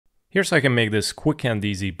Here's how I can make this quick and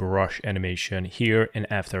easy brush animation here in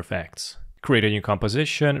After Effects. Create a new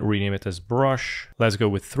composition, rename it as brush. Let's go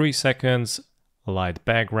with 3 seconds, light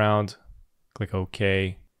background, click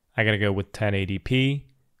OK. I gotta go with 1080p,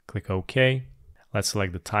 click OK. Let's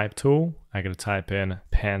select the type tool. I gotta type in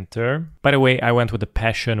panter. By the way, I went with the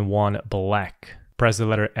Passion 1 black. Press the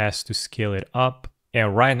letter S to scale it up.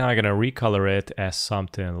 And right now I'm gonna recolor it as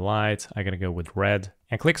something light. I'm gonna go with red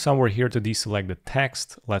and click somewhere here to deselect the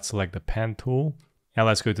text. Let's select the pen tool and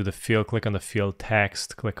let's go to the fill, click on the fill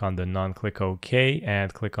text, click on the none, click OK,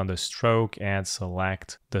 and click on the stroke and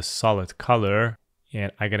select the solid color.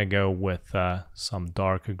 And I'm gonna go with some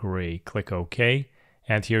dark gray, click OK.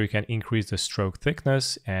 And here you can increase the stroke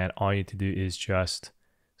thickness, and all you need to do is just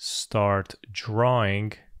start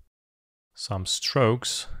drawing some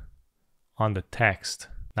strokes on the text.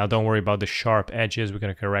 Now don't worry about the sharp edges, we're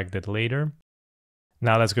going to correct that later.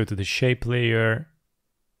 Now let's go to the shape layer,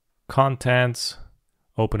 contents,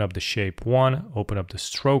 open up the shape 1, open up the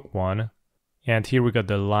stroke 1, and here we got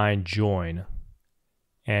the line join,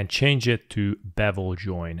 and change it to bevel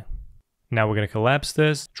join. Now we're going to collapse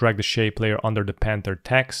this, drag the shape layer under the panter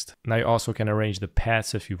text. Now you also can arrange the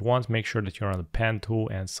paths if you want. Make sure that you're on the pen tool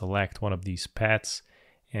and select one of these paths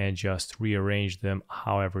and just rearrange them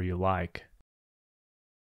however you like.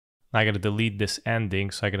 Now I gotta delete this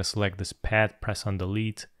ending, so I gotta select this path, press on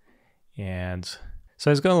delete, and so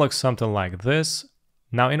it's gonna look something like this.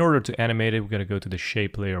 Now in order to animate it, we're gonna go to the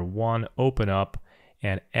shape layer 1, open up,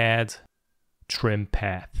 and add trim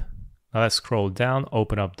path. Now let's scroll down,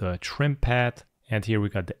 open up the trim path, and here we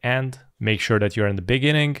got the end. Make sure that you're in the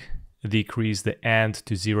beginning, decrease the end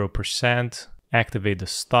to 0%, activate the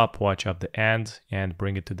stopwatch of the end, and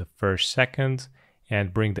bring it to the first second,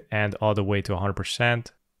 and bring the end all the way to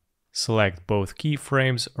 100%. Select both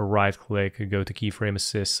keyframes, right click, go to keyframe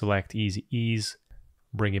assist, select easy ease,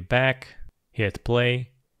 bring it back, hit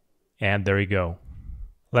play, and there you go.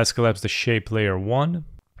 Let's collapse the shape layer 1,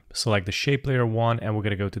 select the shape layer 1, and we're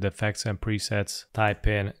gonna go to the effects and presets, type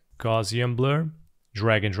in Gaussian blur,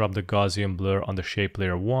 drag and drop the Gaussian blur on the shape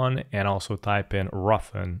layer 1, and also type in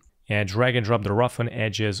roughen, and drag and drop the roughen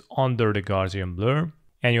edges under the Gaussian blur.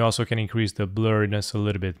 And you also can increase the blurriness a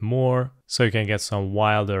little bit more, so you can get some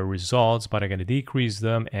wilder results, but I'm going to decrease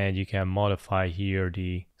them, and you can modify here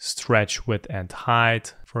the stretch width and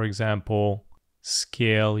height. For example,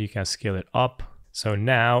 scale, you can scale it up. So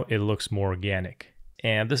now it looks more organic.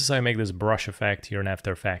 And this is how I make this brush effect here in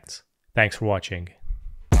After Effects. Thanks for watching.